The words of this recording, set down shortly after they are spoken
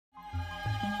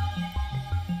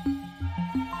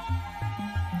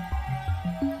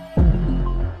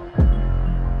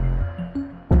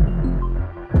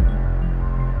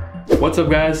What's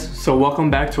up guys? So welcome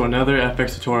back to another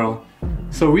FX tutorial.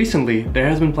 So recently there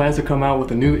has been plans to come out with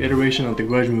a new iteration of the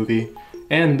Grudge movie,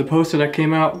 and the poster that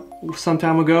came out some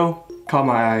time ago caught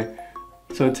my eye.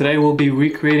 So today we'll be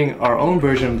recreating our own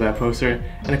version of that poster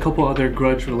and a couple other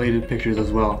Grudge related pictures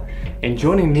as well. And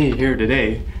joining me here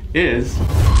today is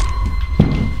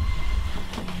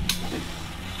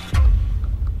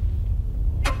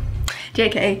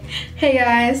JK. Hey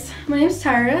guys, my name is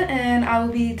Tyra and I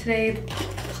will be today's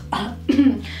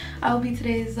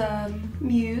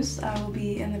muse. I will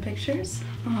be in the pictures.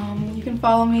 You can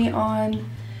follow me on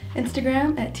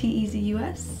Instagram at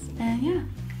TEZUS, and yeah,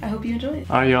 I hope you enjoy it.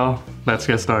 Alright y'all, let's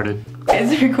get started.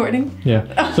 Is it recording?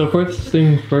 Yeah. So first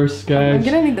thing first guys,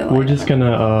 we're just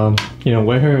gonna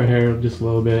wet her hair just a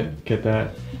little bit, get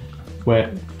that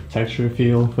wet texture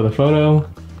feel for the photo,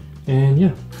 and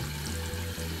yeah.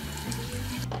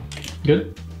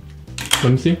 Good?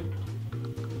 Let me see.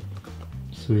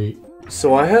 Sweet.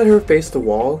 So I had her face the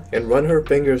wall and run her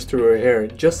fingers through her hair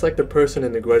just like the person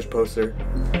in the Grudge poster.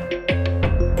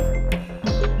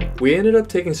 We ended up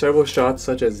taking several shots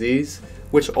such as these,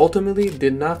 which ultimately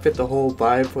did not fit the whole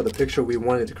vibe for the picture we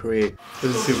wanted to create.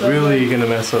 This is really gonna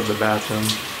mess up the bathroom. It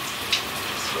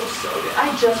smells so good.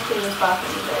 I just cleaned this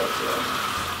bathroom today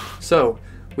too. So,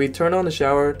 we turned on the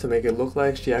shower to make it look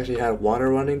like she actually had water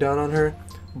running down on her,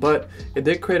 but it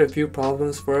did create a few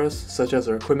problems for us, such as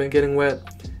our equipment getting wet,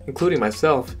 including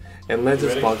myself, and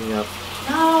lenses fogging up.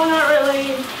 No, not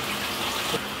really.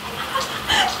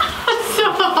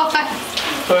 So hot.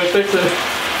 So I fixed it.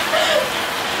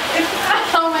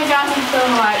 Oh my gosh, it's so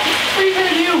hot. What are you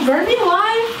gonna do? Burn me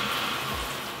alive?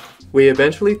 We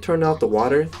eventually turned off the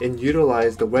water and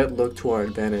utilized the wet look to our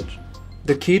advantage.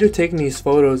 The key to taking these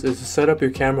photos is to set up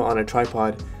your camera on a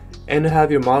tripod and to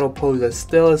have your model pose as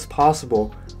still as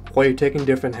possible while you're taking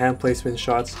different hand placement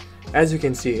shots, as you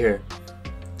can see here.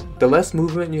 The less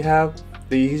movement you have,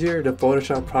 the easier the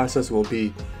Photoshop process will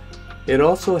be. It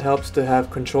also helps to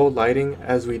have controlled lighting,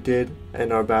 as we did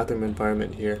in our bathroom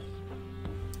environment here.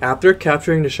 After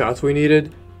capturing the shots we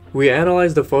needed, we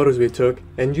analyzed the photos we took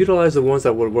and utilized the ones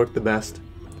that would work the best.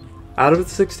 Out of the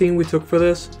 16 we took for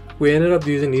this, we ended up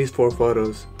using these 4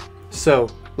 photos. So,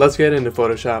 let's get into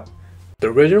Photoshop. The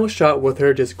original shot with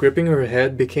her just gripping her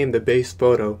head became the base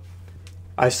photo.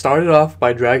 I started off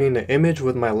by dragging the image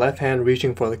with my left hand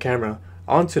reaching for the camera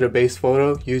onto the base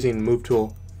photo using the Move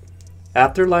tool.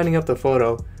 After lining up the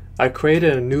photo, I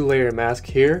created a new layer mask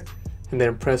here and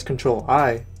then pressed Ctrl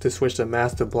I to switch the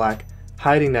mask to black,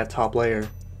 hiding that top layer.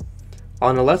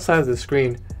 On the left side of the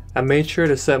screen, I made sure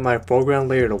to set my foreground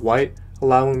layer to white,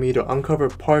 allowing me to uncover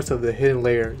parts of the hidden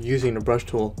layer using the brush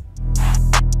tool.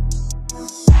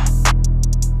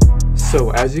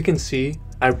 So as you can see,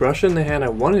 I brushed in the hand I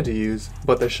wanted to use,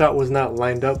 but the shot was not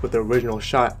lined up with the original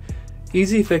shot.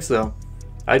 Easy fix though.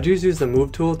 I just used the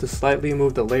Move tool to slightly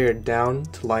move the layer down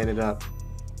to line it up.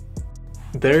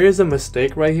 There is a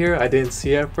mistake right here I didn't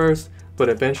see at first, but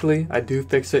eventually I do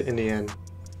fix it in the end.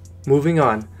 Moving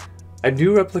on, I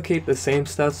do replicate the same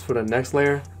steps for the next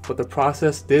layer, but the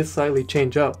process did slightly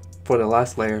change up for the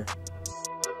last layer.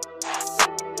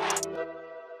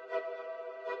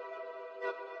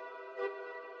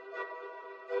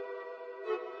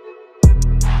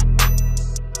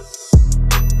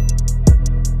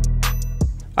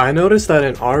 I noticed that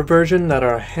in our version that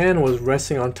our hand was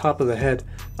resting on top of the head,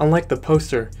 unlike the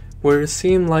poster, where it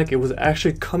seemed like it was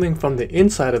actually coming from the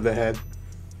inside of the head.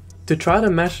 To try to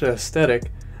match the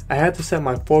aesthetic, I had to set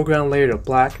my foreground layer to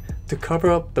black to cover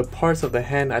up the parts of the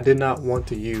hand I did not want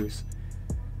to use.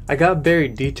 I got very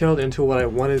detailed into what I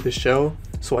wanted to show,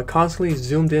 so I constantly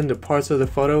zoomed in to parts of the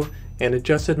photo and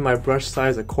adjusted my brush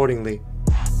size accordingly.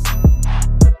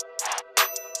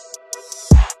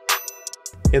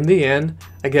 In the end,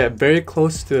 I get very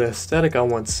close to the aesthetic I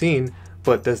want seen,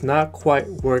 but does not quite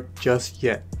work just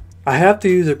yet. I have to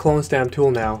use a clone stamp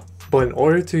tool now, but in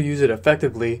order to use it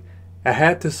effectively, I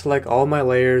had to select all my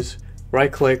layers,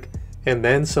 right click, and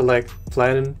then select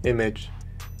Flatten Image.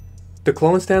 The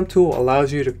clone stamp tool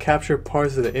allows you to capture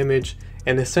parts of the image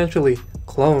and essentially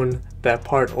clone that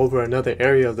part over another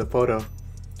area of the photo.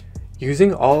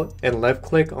 Using Alt and left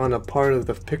click on a part of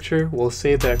the picture will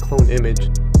save that cloned image.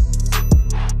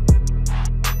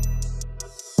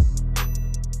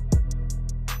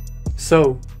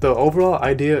 So, the overall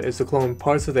idea is to clone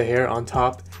parts of the hair on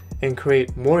top and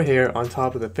create more hair on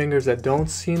top of the fingers that don't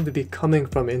seem to be coming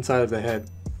from inside of the head.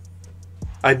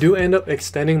 I do end up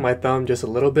extending my thumb just a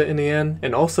little bit in the end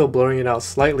and also blurring it out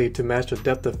slightly to match the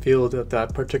depth of field of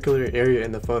that particular area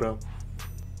in the photo.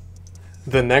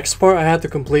 The next part I had to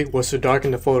complete was to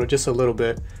darken the photo just a little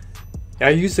bit. I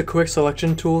used the quick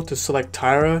selection tool to select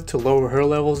Tyra to lower her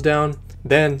levels down,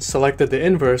 then selected the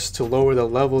inverse to lower the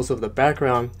levels of the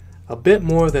background a bit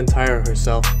more than Tyra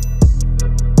herself.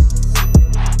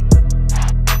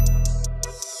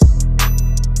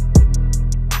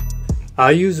 I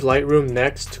used Lightroom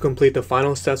next to complete the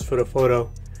final steps for the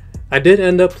photo. I did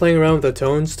end up playing around with the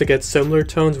tones to get similar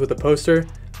tones with the poster,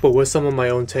 but with some of my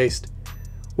own taste.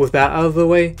 With that out of the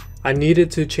way, I needed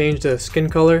to change the skin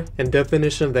color and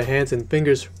definition of the hands and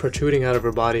fingers protruding out of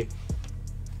her body.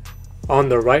 On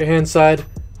the right hand side,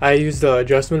 I used the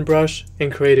adjustment brush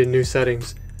and created new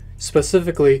settings.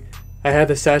 Specifically, I had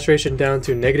the saturation down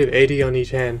to -80 on each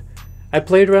hand. I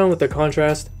played around with the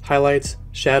contrast, highlights,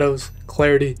 shadows,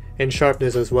 clarity, and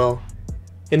sharpness as well.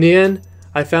 In the end,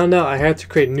 I found out I had to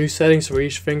create new settings for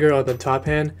each finger on the top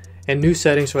hand and new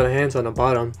settings for the hands on the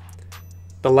bottom.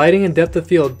 The lighting and depth of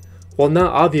field, while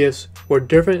not obvious, were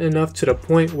different enough to the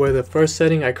point where the first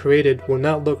setting I created will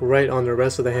not look right on the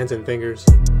rest of the hands and fingers.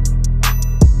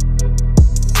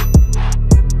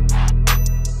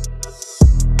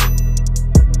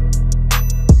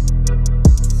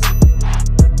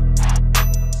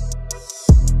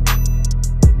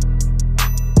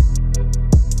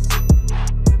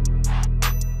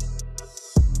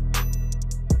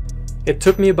 It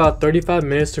took me about 35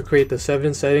 minutes to create the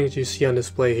 7 settings you see on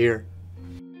display here.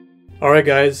 Alright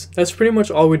guys, that's pretty much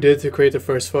all we did to create the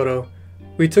first photo.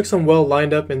 We took some well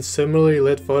lined up and similarly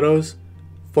lit photos,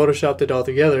 photoshopped it all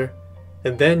together,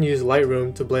 and then used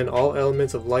Lightroom to blend all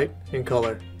elements of light and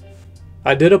color.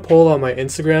 I did a poll on my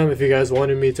Instagram if you guys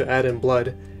wanted me to add in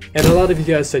blood, and a lot of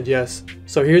you guys said yes,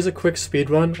 so here's a quick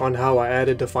speed run on how I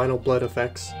added the final blood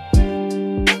effects.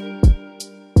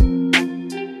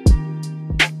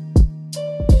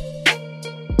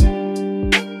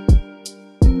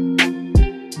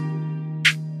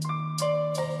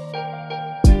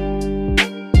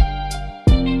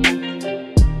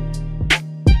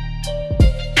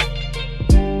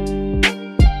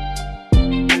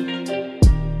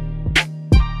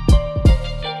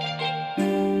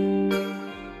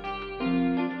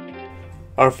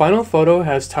 Our final photo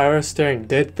has Tyra staring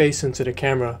dead face into the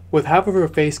camera, with half of her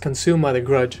face consumed by the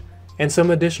grudge, and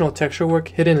some additional texture work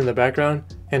hidden in the background,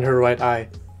 and her right eye.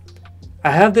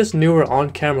 I have this newer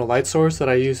on-camera light source that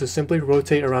I use to simply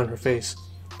rotate around her face.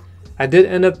 I did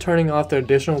end up turning off the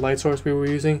additional light source we were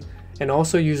using, and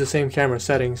also use the same camera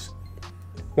settings.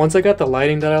 Once I got the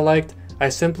lighting that I liked, I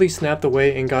simply snapped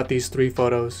away and got these 3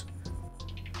 photos.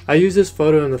 I used this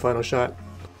photo in the final shot.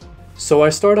 So I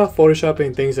start off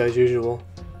photoshopping things as usual.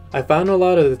 I found a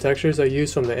lot of the textures I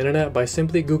used from the internet by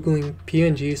simply googling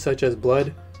PNGs such as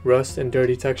blood, rust, and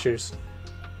dirty textures.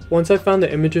 Once I found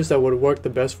the images that would work the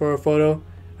best for a photo,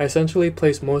 I essentially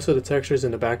placed most of the textures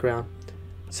in the background.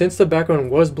 Since the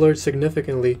background was blurred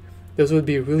significantly, this would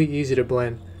be really easy to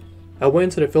blend. I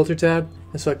went into the filter tab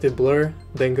and selected blur,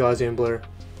 then Gaussian blur.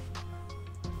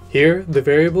 Here, the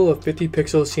variable of 50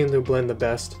 pixels seemed to blend the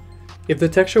best. If the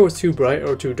texture was too bright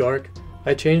or too dark,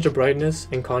 I changed the brightness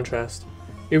and contrast.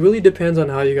 It really depends on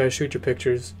how you guys shoot your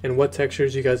pictures and what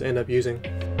textures you guys end up using.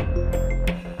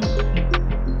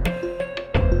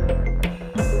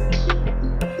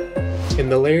 In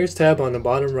the layers tab on the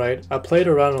bottom right, I played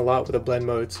around a lot with the blend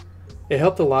modes. It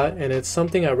helped a lot and it's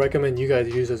something I recommend you guys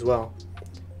use as well.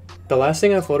 The last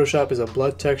thing I photoshopped is a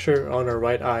blood texture on her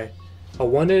right eye. I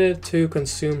wanted it to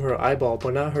consume her eyeball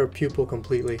but not her pupil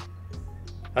completely.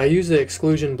 I used the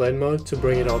exclusion blend mode to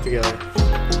bring it all together.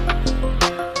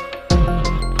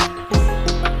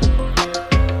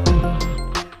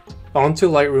 On to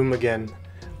Lightroom again.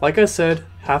 Like I said,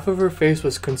 half of her face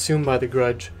was consumed by the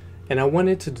grudge, and I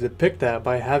wanted to depict that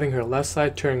by having her left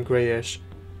side turn grayish.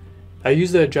 I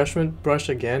used the adjustment brush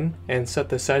again and set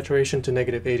the saturation to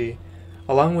 -80,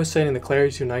 along with setting the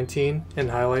clarity to 19 and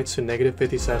highlights to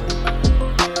 -57.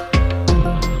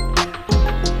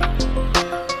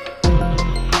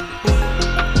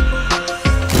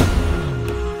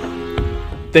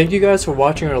 Thank you guys for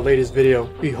watching our latest video.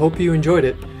 We hope you enjoyed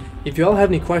it. If you all have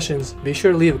any questions, be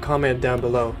sure to leave a comment down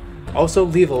below. Also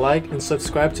leave a like and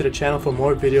subscribe to the channel for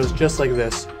more videos just like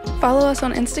this. Follow us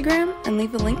on Instagram and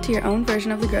leave a link to your own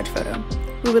version of the Grudge photo.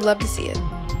 We would love to see it.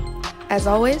 As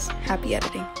always, happy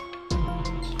editing.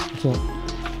 What's up?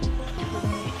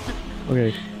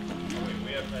 Okay.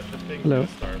 Hello.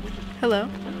 Hello.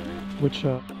 Which